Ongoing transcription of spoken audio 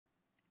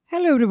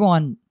Hello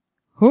everyone,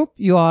 hope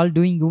you are all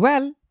doing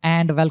well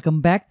and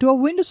welcome back to our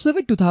Windows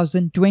Server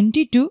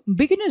 2022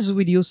 beginners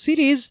video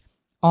series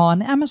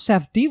on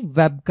MSFT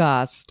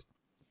webcast.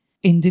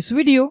 In this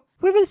video,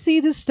 we will see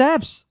the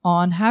steps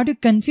on how to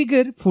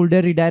configure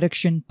folder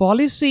redirection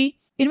policy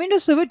in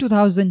Windows Server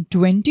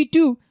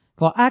 2022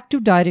 for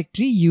Active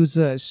Directory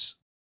users.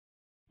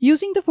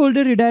 Using the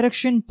folder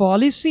redirection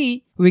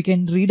policy, we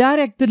can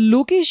redirect the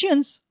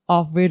locations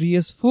of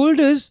various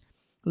folders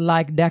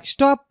like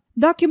desktop,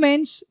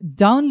 documents,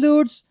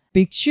 downloads,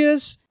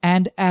 pictures,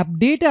 and app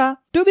data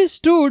to be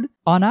stored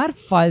on our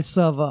file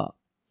server.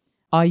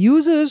 Our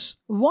users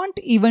won't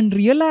even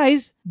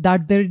realize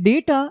that their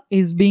data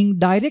is being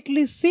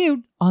directly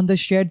saved on the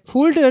shared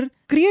folder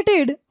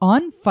created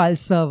on file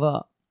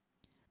server.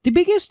 The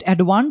biggest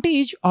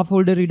advantage of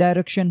folder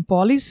redirection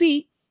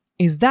policy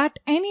is that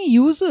any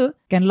user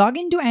can log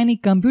into any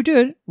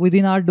computer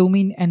within our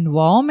domain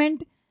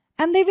environment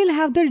and they will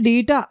have their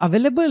data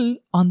available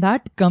on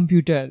that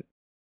computer.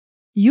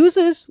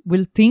 Users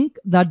will think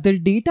that their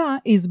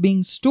data is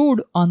being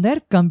stored on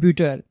their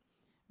computer,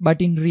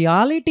 but in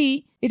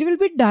reality, it will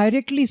be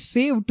directly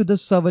saved to the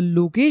server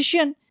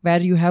location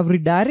where you have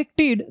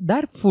redirected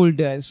their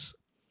folders.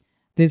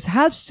 This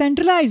helps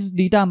centralize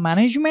data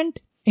management,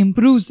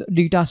 improves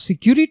data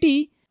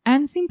security,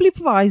 and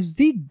simplifies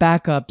the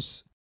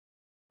backups.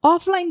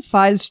 Offline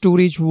file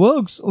storage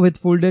works with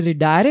folder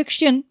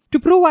redirection to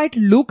provide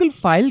local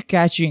file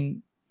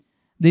caching.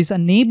 This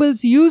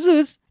enables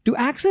users to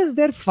access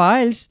their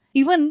files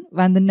even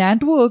when the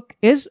network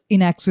is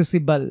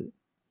inaccessible.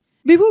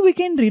 Before we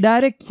can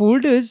redirect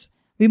folders,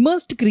 we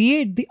must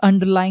create the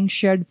underlying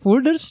shared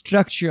folder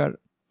structure.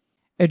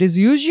 It is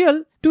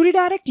usual to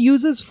redirect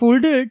users'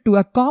 folder to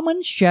a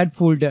common shared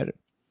folder.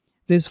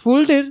 This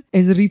folder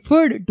is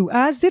referred to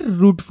as the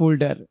root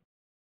folder.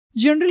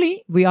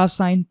 Generally, we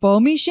assign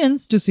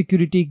permissions to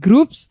security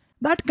groups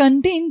that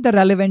contain the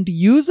relevant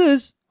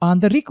users on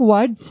the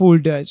required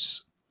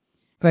folders.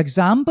 For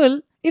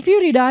example, if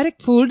you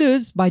redirect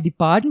folders by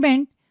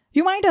department,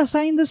 you might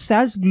assign the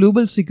Sales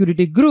Global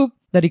Security Group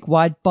the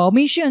required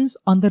permissions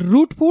on the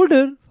root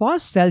folder for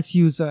sales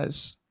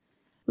users.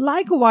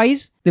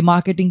 Likewise, the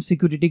Marketing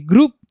Security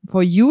Group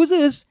for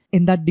users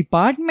in that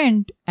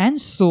department and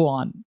so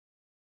on.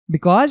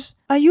 Because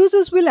our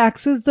users will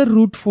access the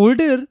root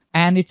folder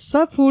and its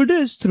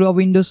subfolders through a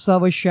Windows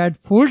Server shared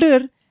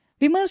folder,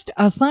 we must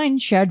assign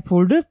shared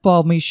folder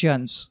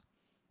permissions.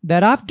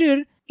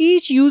 Thereafter,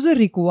 each user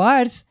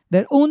requires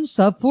their own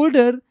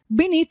subfolder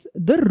beneath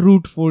the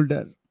root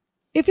folder.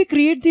 If we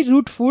create the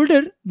root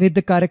folder with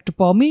the correct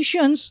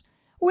permissions,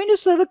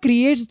 Windows Server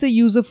creates the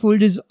user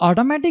folders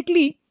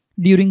automatically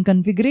during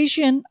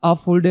configuration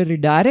of folder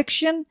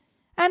redirection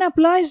and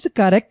applies the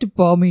correct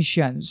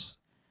permissions.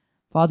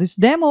 For this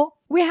demo,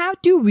 we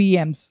have two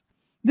VMs.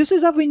 This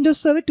is a Windows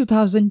Server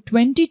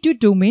 2022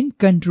 domain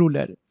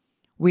controller.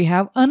 We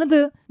have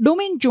another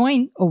domain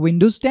join a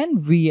Windows 10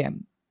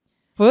 VM.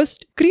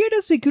 First, create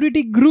a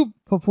security group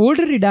for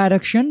folder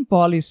redirection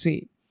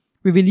policy.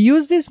 We will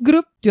use this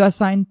group to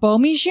assign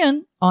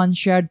permission on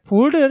shared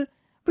folder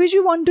which we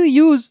want to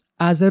use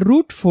as a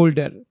root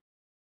folder.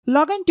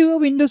 Log in to a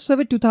Windows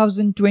Server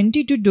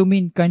 2022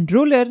 domain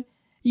controller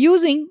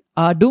using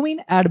our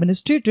domain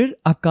administrator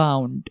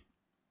account.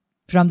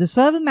 From the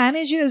Server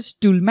Manager's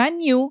tool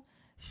menu,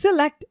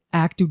 select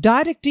Active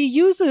Directory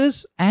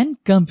Users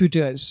and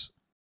Computers.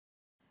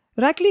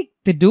 Right-click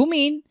the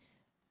domain,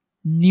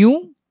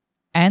 New,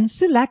 and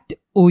select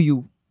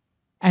OU.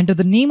 Enter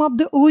the name of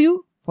the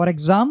OU, for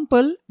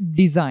example,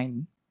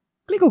 Design.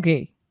 Click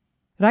OK.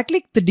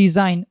 Right-click the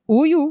Design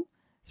OU,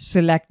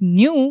 select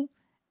New,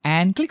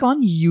 and click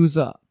on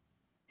User.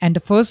 Enter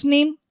first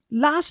name,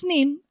 last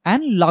name,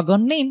 and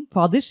logon name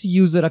for this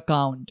user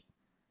account.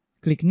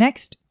 Click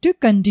Next to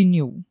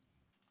continue.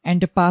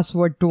 Enter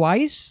password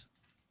twice.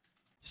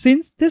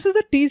 Since this is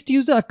a test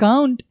user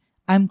account,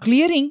 I am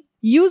clearing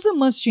user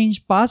must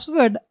change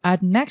password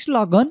at next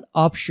logon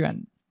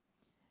option.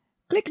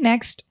 Click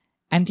Next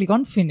and click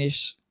on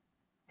Finish.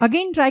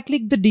 Again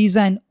right-click the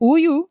Design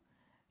OU,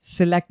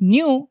 select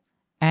New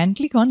and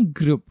click on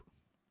Group.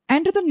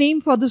 Enter the name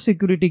for the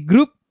security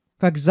group,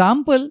 for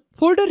example,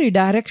 Folder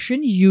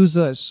Redirection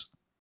Users.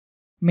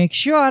 Make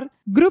sure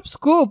group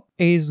scope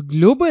is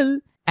Global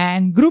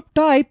and group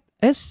type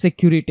is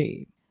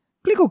Security.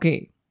 Click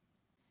OK.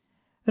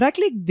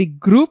 Right-click the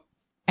group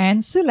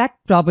and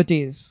select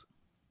Properties.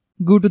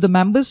 Go to the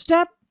Members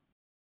tab,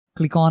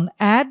 click on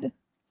Add.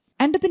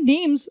 Enter the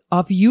names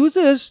of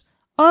users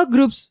or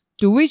groups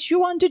to which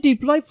you want to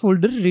deploy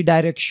folder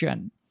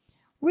redirection.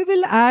 We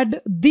will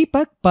add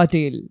Deepak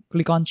Patel.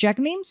 Click on Check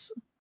Names,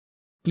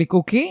 click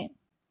OK,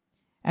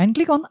 and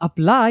click on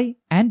Apply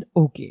and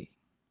OK.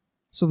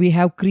 So we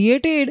have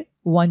created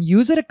one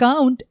user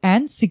account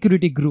and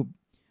security group.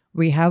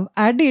 We have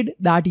added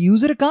that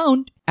user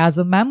account as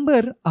a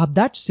member of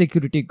that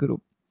security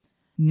group.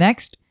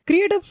 Next,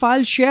 create a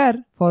file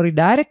share for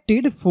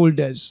redirected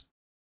folders.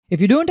 If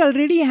you don't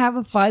already have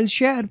a file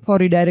share for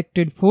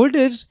redirected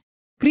folders,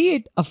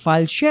 create a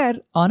file share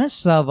on a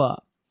server.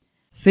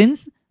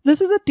 Since This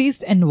is a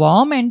test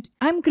environment.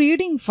 I'm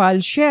creating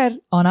file share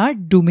on our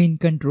domain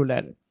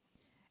controller.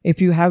 If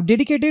you have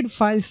dedicated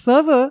file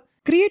server,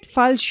 create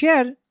file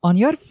share on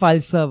your file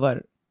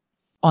server.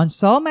 On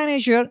Server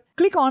Manager,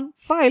 click on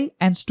File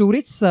and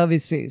Storage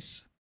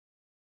Services.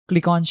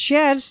 Click on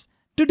Shares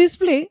to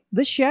display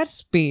the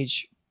Shares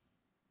page.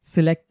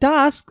 Select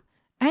Task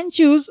and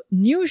choose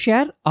New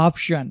Share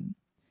option.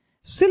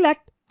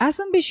 Select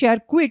SMB Share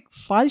Quick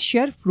File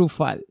Share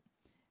Profile.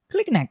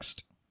 Click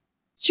Next.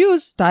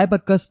 Choose Type a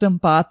Custom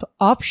Path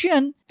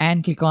option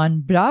and click on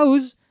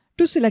Browse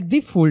to select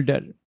the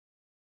folder.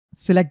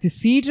 Select the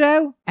C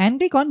drive and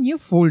click on New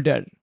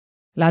Folder.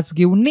 Let's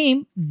give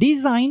name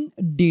Design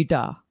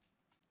Data.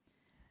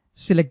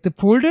 Select the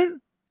folder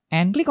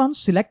and click on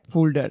Select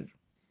Folder.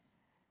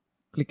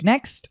 Click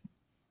Next.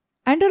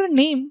 Enter a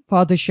name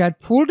for the shared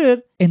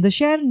folder in the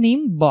Share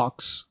Name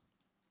box.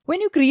 When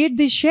you create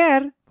the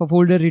share for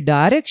folder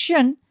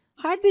redirection,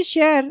 hide the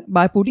share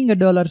by putting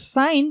a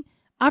 $sign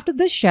after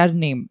the share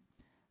name.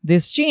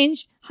 This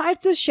change hides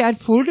the shared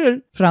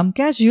folder from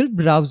casual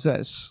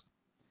browsers.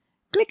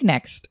 Click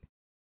Next.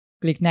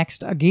 Click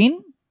Next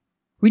again.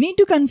 We need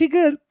to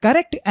configure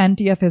correct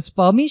NTFS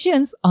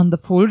permissions on the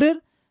folder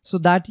so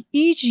that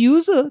each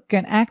user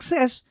can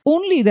access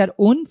only their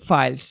own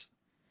files.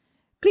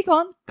 Click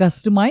on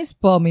Customize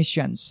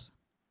Permissions.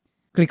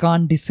 Click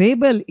on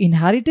Disable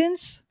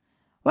Inheritance.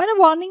 When a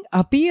warning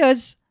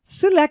appears,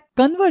 select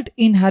Convert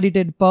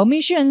Inherited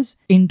Permissions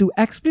into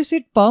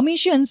Explicit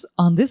Permissions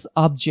on this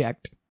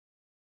object.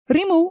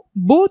 Remove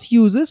both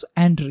users'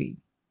 entry.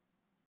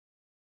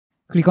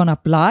 Click on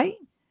Apply.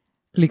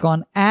 Click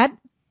on Add.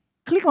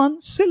 Click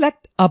on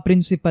Select a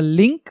Principal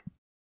Link.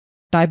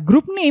 Type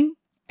group name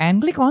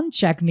and click on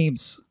Check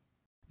Names.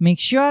 Make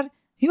sure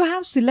you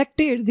have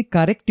selected the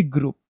correct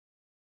group.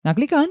 Now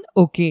click on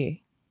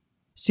OK.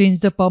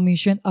 Since the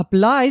permission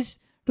applies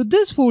to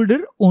this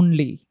folder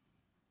only.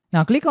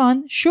 Now click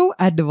on Show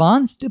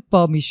Advanced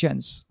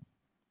Permissions.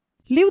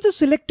 Leave the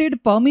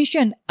selected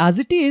permission as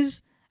it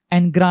is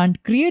and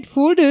grant Create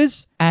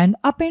Folders and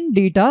Append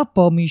Data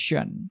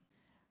permission.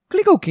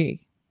 Click OK.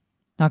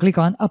 Now click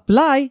on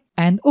Apply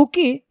and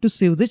OK to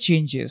save the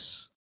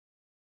changes.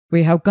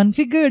 We have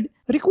configured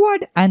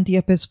required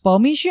NTFS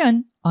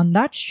permission on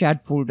that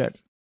shared folder.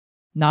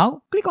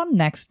 Now click on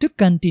Next to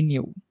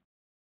continue.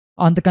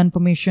 On the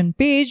confirmation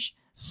page,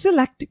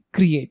 select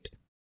Create.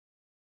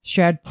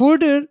 Shared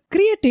folder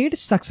created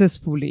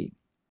successfully.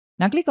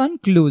 Now click on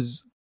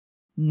Close.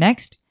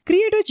 Next,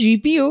 create a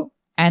GPO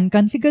and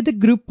configure the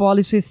group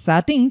policy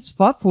settings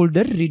for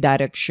folder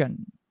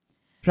redirection.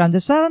 From the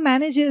Server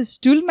Manager's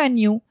tool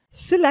menu,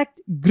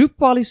 select Group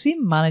Policy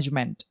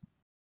Management.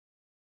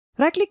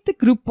 Right-click the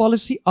Group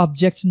Policy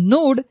Objects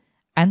node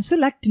and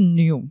select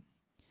New.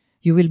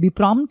 You will be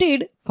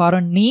prompted for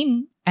a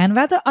name and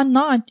whether or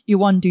not you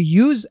want to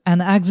use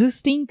an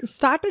existing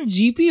starter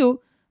GPO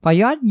for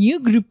your new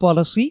group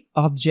policy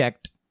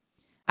object.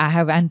 I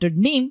have entered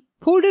name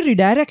Folder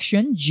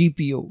Redirection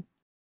GPO.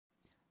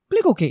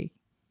 Click OK.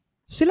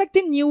 Select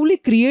the newly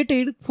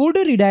created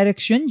Folder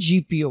Redirection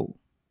GPO.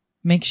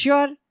 Make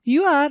sure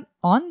you are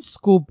on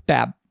Scope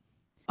tab.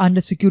 Under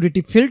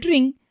Security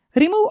Filtering,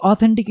 remove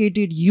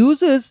authenticated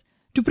users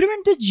to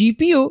prevent the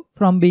GPO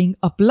from being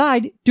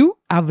applied to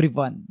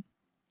everyone.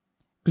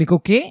 Click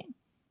OK.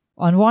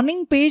 On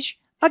warning page,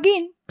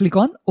 again click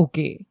on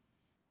OK.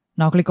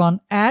 Now click on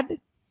Add.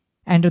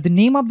 Enter the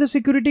name of the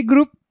security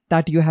group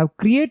that you have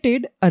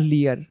created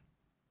earlier.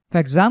 For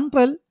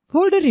example,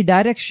 Folder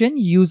Redirection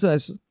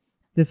Users.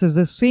 This is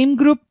the same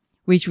group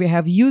which we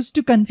have used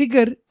to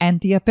configure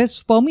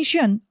NTFS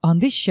permission on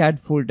this shared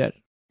folder.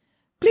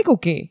 Click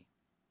OK.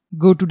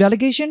 Go to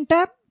Delegation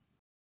tab.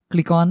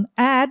 Click on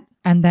Add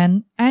and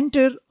then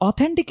enter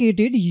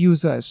Authenticated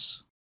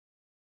Users.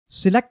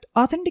 Select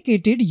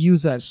Authenticated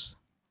Users.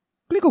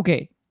 Click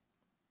OK.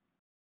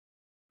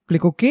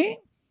 Click OK.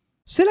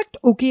 Select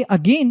OK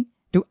again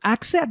to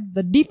accept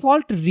the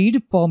default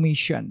read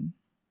permission.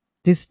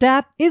 This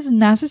step is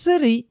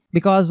necessary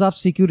because of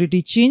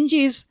security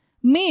changes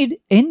made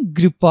in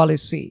group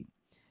policy.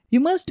 You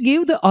must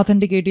give the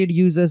authenticated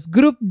users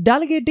group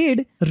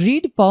delegated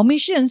read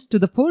permissions to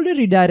the folder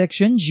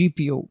redirection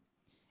GPO.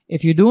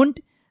 If you don't,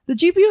 the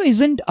GPO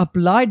isn't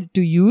applied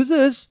to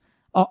users,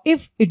 or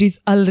if it is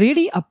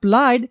already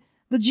applied,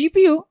 the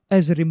GPO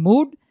is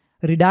removed,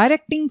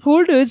 redirecting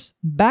folders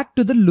back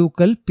to the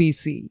local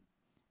PC.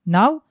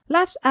 Now,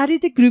 let's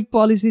edit the group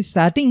policy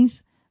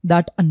settings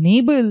that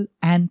enable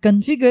and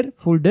configure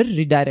folder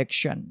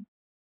redirection.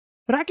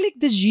 Right-click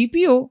the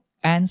GPO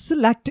and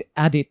select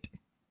Edit.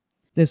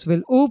 This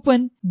will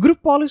open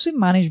Group Policy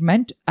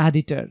Management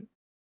Editor.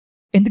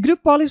 In the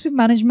Group Policy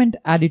Management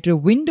Editor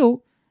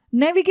window,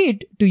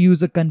 navigate to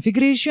User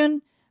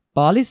Configuration,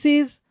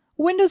 Policies,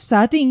 Window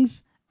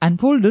Settings, and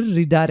Folder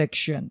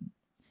Redirection.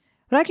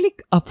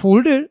 Right-click a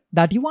folder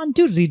that you want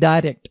to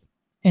redirect.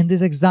 In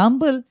this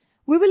example,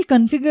 we will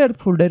configure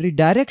folder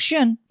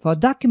redirection for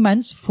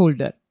Documents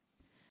folder.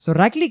 So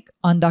right-click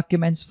on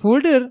Documents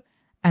folder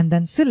and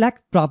then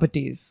select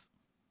Properties.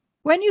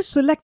 When you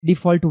select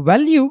default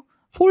value,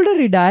 folder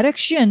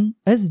redirection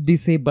is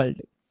disabled.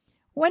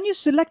 When you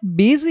select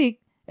Basic,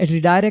 it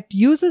redirects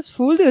users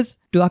folders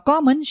to a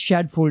common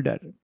shared folder.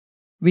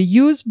 We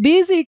use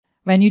Basic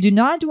when you do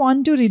not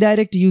want to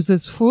redirect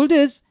users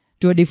folders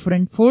to a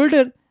different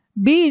folder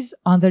based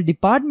on their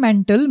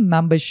departmental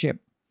membership.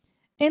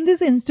 In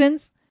this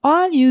instance,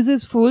 all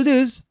users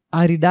folders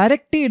are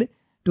redirected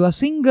to a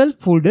single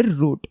folder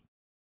root.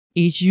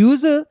 Each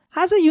user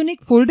has a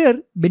unique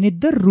folder beneath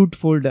the root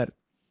folder.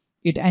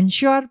 It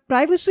ensures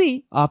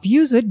privacy of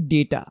user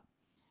data.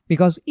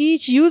 Because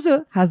each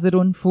user has their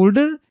own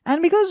folder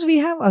and because we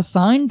have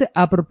assigned the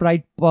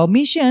appropriate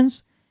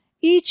permissions,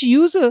 each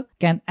user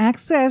can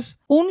access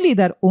only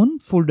their own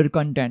folder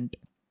content.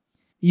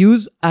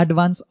 Use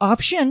Advanced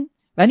option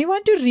when you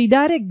want to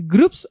redirect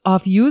groups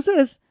of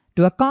users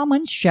to a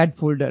common shared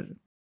folder.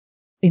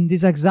 In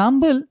this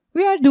example,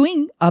 we are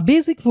doing a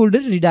basic folder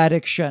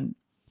redirection,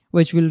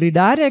 which will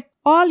redirect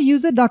all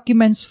user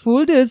documents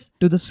folders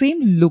to the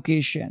same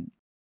location.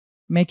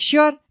 Make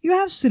sure you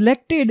have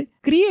selected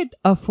Create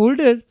a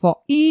folder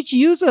for each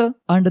user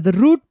under the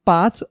root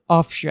paths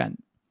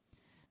option.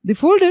 The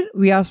folder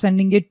we are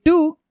sending it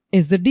to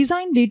is the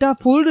design data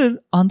folder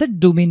on the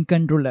domain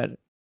controller.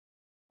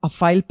 A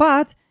file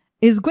path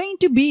is going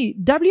to be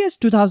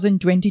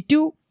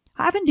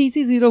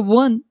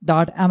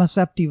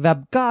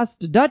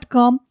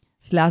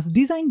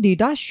ws2022-dc01.msftwebcast.com/design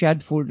data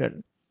shared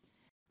folder.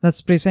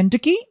 Let's press Enter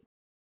key.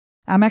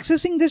 I'm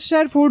accessing this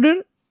shared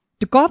folder.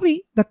 To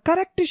copy the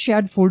correct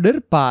shared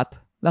folder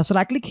path, let's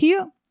right click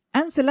here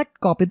and select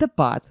Copy the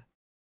path.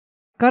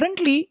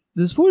 Currently,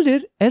 this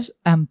folder is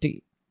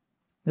empty.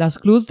 Let's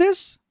close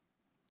this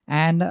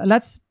and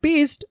let's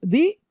paste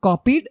the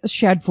copied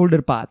shared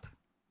folder path.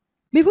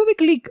 Before we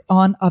click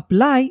on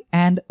Apply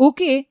and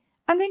OK,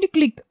 I'm going to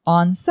click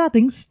on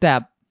Settings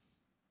tab.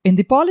 In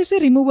the Policy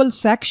Removal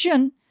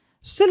section,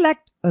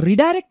 select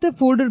Redirect the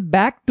folder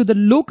back to the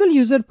local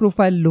user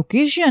profile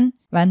location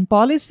when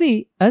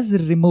policy is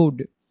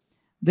removed.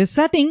 This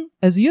setting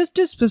is used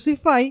to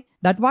specify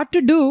that what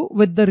to do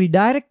with the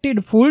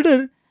redirected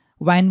folder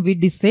when we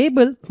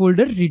disable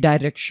folder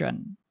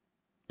redirection.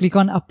 Click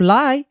on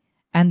Apply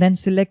and then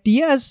select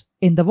Yes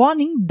in the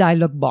warning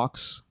dialog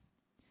box.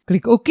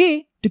 Click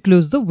OK to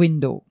close the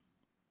window.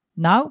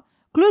 Now,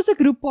 close the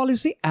Group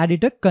Policy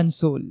Editor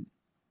console.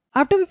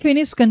 After we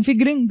finish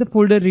configuring the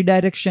folder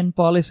redirection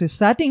policy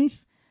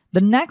settings,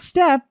 the next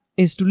step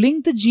is to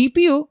link the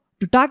GPU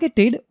to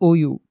targeted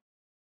OU.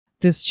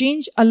 This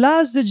change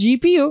allows the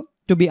GPU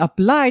to be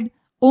applied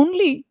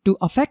only to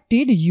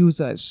affected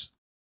users.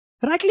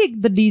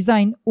 Right-click the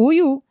design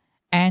OU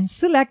and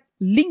select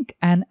Link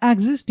an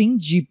existing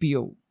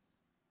GPU.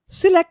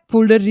 Select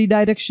Folder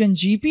Redirection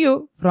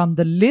GPU from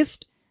the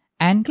list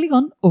and click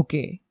on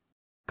OK.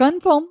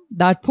 Confirm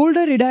that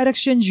Folder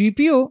Redirection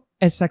GPU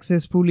is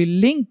successfully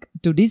linked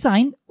to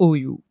design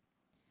OU.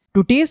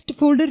 To test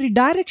folder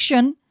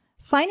redirection,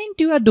 sign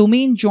into a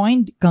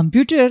domain-joined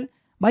computer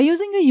by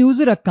using a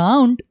user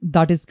account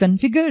that is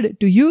configured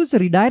to use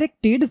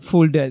redirected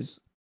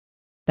folders.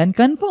 Then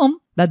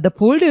confirm that the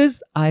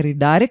folders are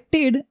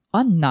redirected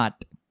or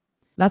not.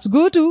 Let's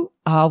go to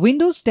our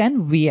Windows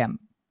 10 VM.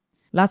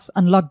 Let's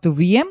unlock the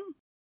VM.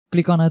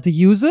 Click on Other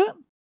User.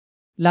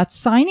 Let's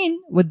sign in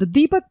with the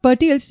Deepak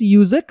Patel's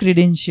user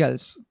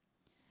credentials.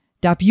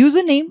 Tap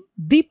username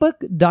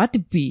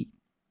deepak.p.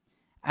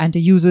 Enter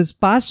user's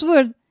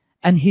password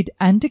and hit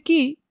Enter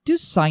key to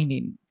sign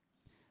in.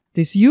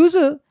 This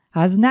user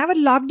has never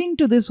logged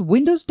into this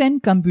Windows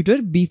 10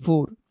 computer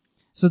before,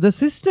 so the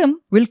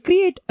system will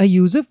create a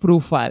user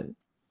profile.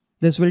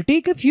 This will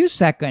take a few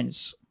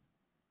seconds.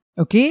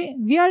 Okay,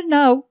 we are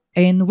now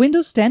in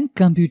Windows 10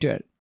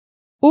 computer.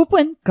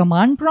 Open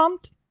Command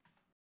Prompt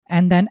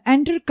and then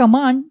enter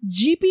command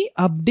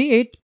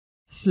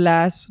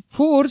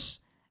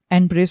gp-update/force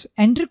and press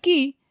Enter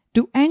key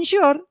to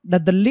ensure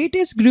that the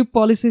latest group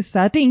policy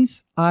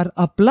settings are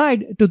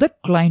applied to the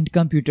client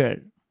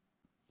computer.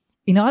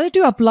 In order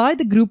to apply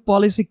the group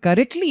policy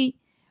correctly,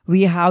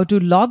 we have to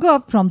log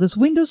off from this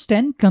Windows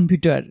 10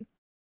 computer.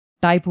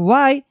 Type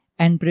Y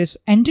and press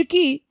Enter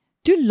key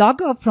to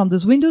log off from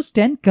this Windows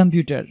 10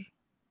 computer.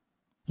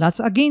 Let's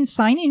again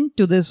sign in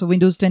to this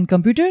Windows 10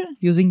 computer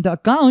using the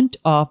account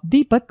of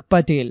Deepak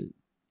Patel.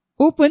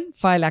 Open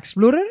File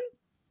Explorer.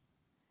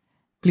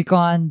 Click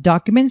on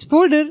Documents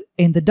folder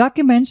in the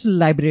Documents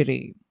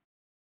library.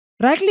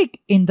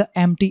 Right-click in the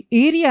empty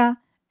area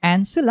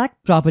and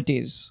select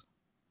Properties.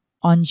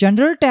 On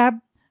General tab,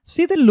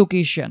 see the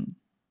location.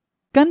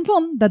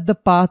 Confirm that the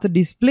path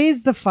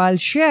displays the file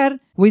share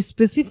we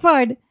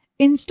specified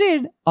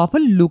instead of a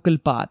local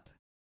path.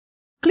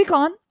 Click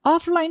on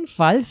Offline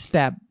Files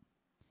tab.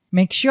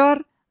 Make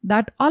sure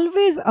that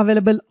Always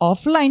Available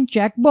Offline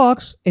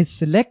checkbox is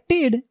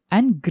selected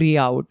and grey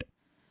out.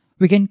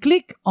 We can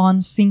click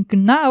on Sync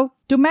Now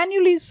to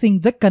manually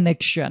sync the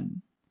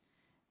connection.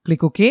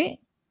 Click OK.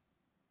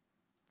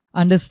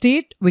 Under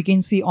State, we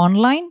can see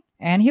Online,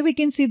 and here we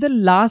can see the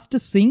last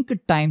sync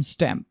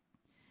timestamp.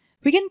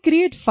 We can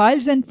create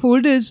files and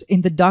folders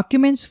in the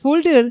Documents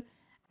folder,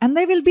 and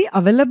they will be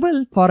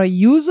available for a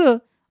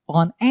user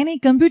on any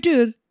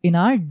computer in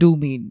our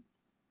domain.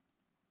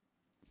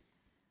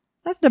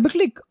 Let's double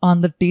click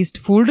on the test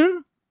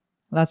folder.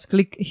 Let's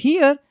click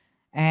here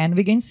and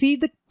we can see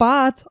the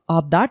path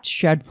of that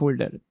shared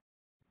folder.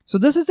 So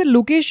this is the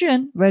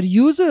location where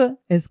user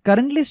is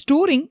currently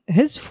storing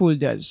his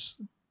folders.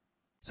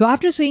 So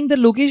after seeing the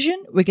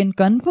location, we can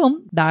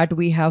confirm that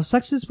we have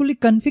successfully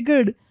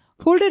configured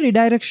folder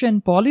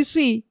redirection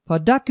policy for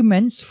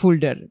documents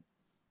folder.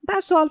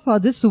 That's all for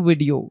this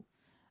video.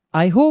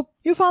 I hope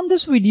you found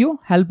this video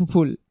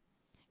helpful.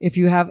 If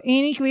you have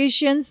any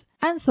questions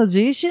and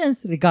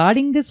suggestions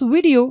regarding this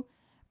video,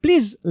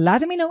 please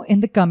let me know in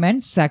the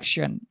comments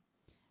section.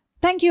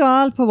 Thank you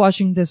all for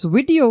watching this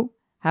video.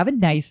 Have a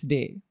nice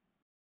day.